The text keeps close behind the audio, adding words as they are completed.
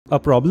A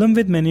problem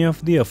with many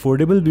of the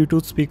affordable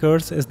Bluetooth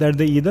speakers is that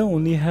they either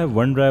only have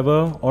one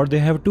driver or they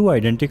have two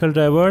identical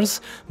drivers,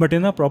 but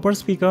in a proper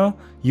speaker,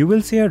 you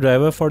will see a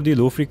driver for the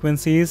low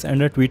frequencies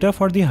and a tweeter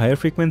for the higher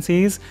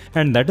frequencies,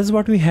 and that is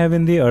what we have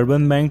in the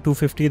URBN Bang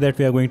 250 that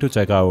we are going to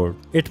check out.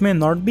 It may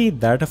not be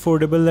that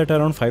affordable at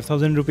around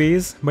 5000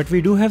 rupees, but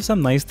we do have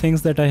some nice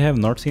things that I have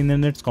not seen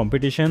in its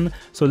competition,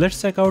 so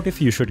let's check out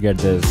if you should get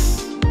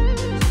this.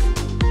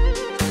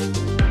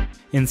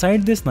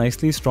 Inside this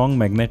nicely strong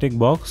magnetic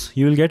box,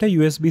 you will get a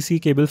USB-C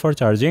cable for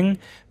charging,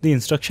 the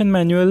instruction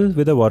manual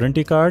with a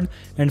warranty card,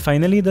 and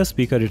finally the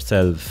speaker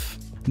itself.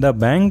 The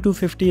Bang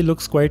 250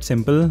 looks quite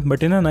simple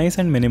but in a nice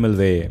and minimal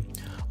way.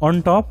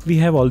 On top, we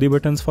have all the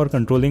buttons for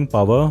controlling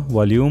power,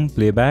 volume,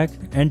 playback,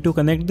 and to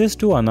connect this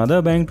to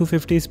another Bang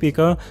 250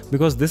 speaker,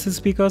 because this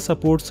speaker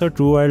supports a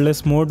true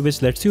wireless mode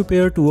which lets you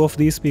pair two of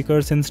these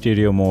speakers in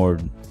stereo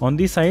mode. On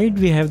the side,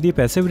 we have the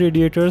passive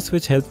radiators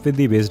which help with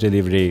the bass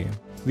delivery.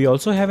 We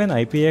also have an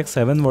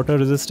IPX7 water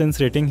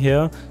resistance rating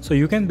here, so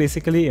you can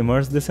basically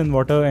immerse this in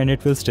water and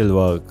it will still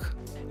work.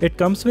 It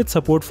comes with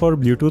support for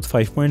Bluetooth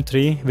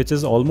 5.3, which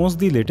is almost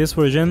the latest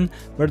version,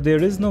 but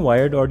there is no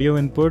wired audio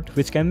input,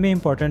 which can be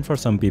important for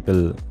some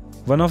people.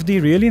 One of the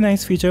really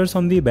nice features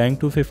on the Bang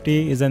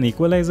 250 is an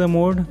equalizer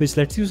mode which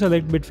lets you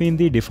select between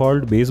the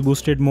default bass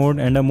boosted mode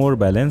and a more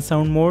balanced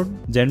sound mode.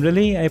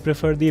 Generally, I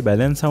prefer the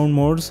balanced sound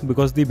modes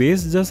because the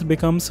bass just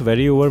becomes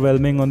very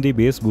overwhelming on the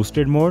bass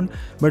boosted mode,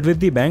 but with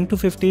the Bang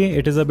 250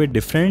 it is a bit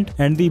different,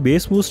 and the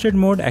bass boosted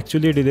mode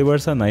actually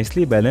delivers a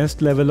nicely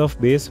balanced level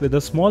of bass with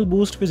a small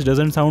boost which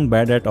doesn't sound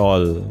bad at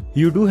all.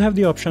 You do have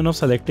the option of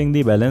selecting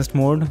the balanced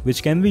mode,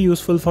 which can be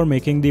useful for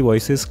making the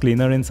voices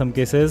cleaner in some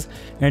cases,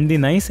 and the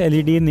nice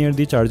LED near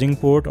the charging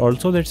port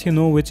also lets you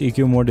know which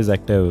EQ mode is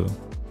active.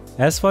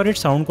 As for its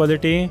sound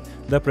quality,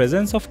 the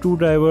presence of two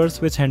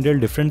drivers which handle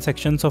different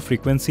sections of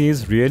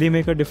frequencies really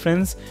make a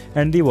difference,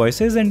 and the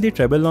voices and the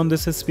treble on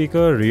this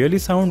speaker really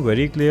sound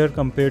very clear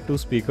compared to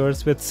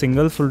speakers with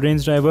single full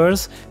range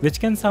drivers which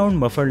can sound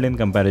muffled in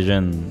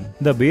comparison.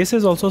 The bass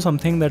is also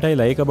something that I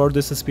like about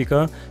this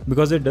speaker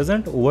because it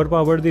doesn't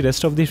overpower the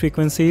rest of the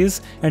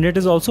frequencies, and it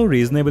is also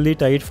reasonably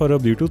tight for a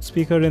Bluetooth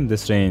speaker in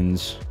this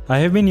range. I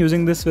have been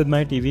using this with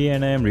my TV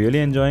and I am really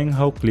enjoying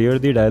how clear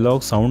the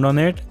dialogue sound on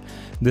it.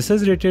 This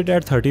is rated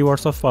at 30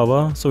 watts of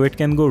power, so it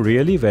can go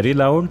really very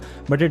loud,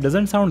 but it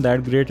doesn't sound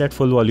that great at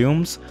full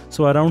volumes,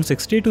 so around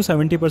 60 to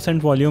 70%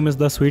 volume is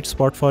the sweet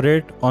spot for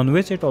it, on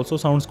which it also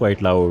sounds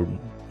quite loud.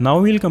 Now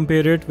we'll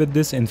compare it with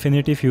this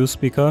Infinity Fuse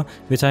speaker,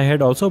 which I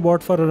had also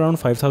bought for around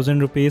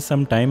 5000 rupees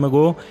some time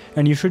ago,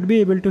 and you should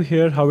be able to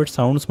hear how it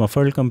sounds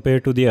muffled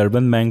compared to the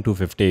URBN Bang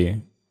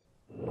 250.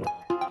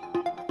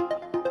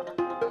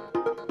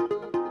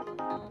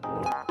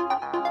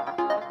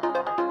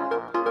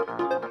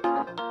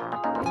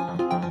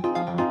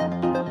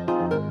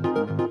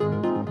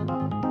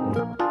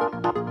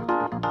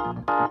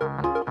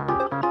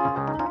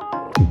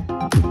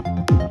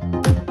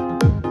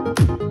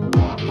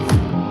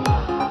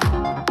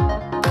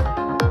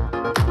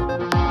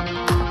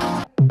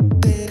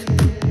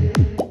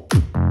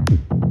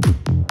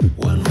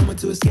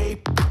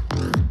 Escape.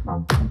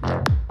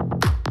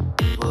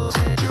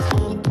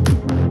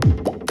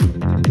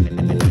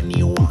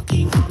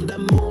 Walking on the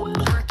moon.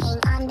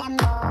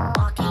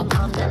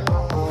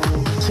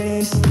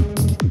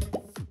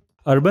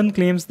 URBN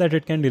claims that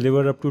it can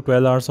deliver up to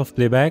 12 hours of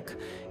playback.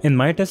 In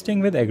my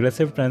testing with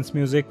aggressive trance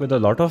music with a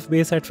lot of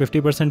bass at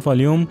 50%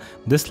 volume,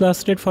 this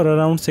lasted for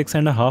around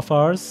 6.5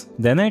 hours.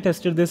 Then I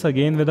tested this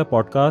again with a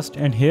podcast,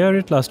 and here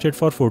it lasted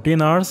for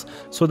 14 hours.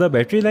 So the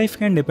battery life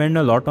can depend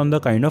a lot on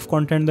the kind of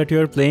content that you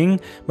are playing,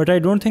 but I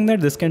don't think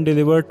that this can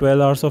deliver 12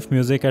 hours of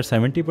music at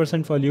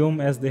 70% volume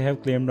as they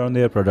have claimed on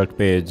their product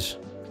page.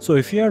 So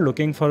if you are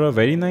looking for a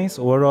very nice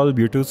overall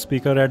Bluetooth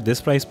speaker at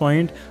this price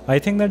point, I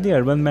think that the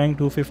URBN Bang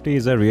 250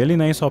 is a really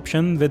nice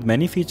option with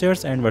many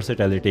features and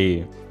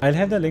versatility. I'll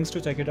have the links to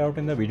check it out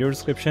in the video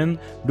description.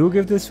 Do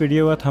give this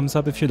video a thumbs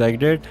up if you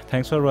liked it.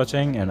 Thanks for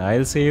watching, and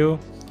I'll see you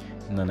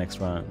in the next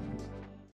one.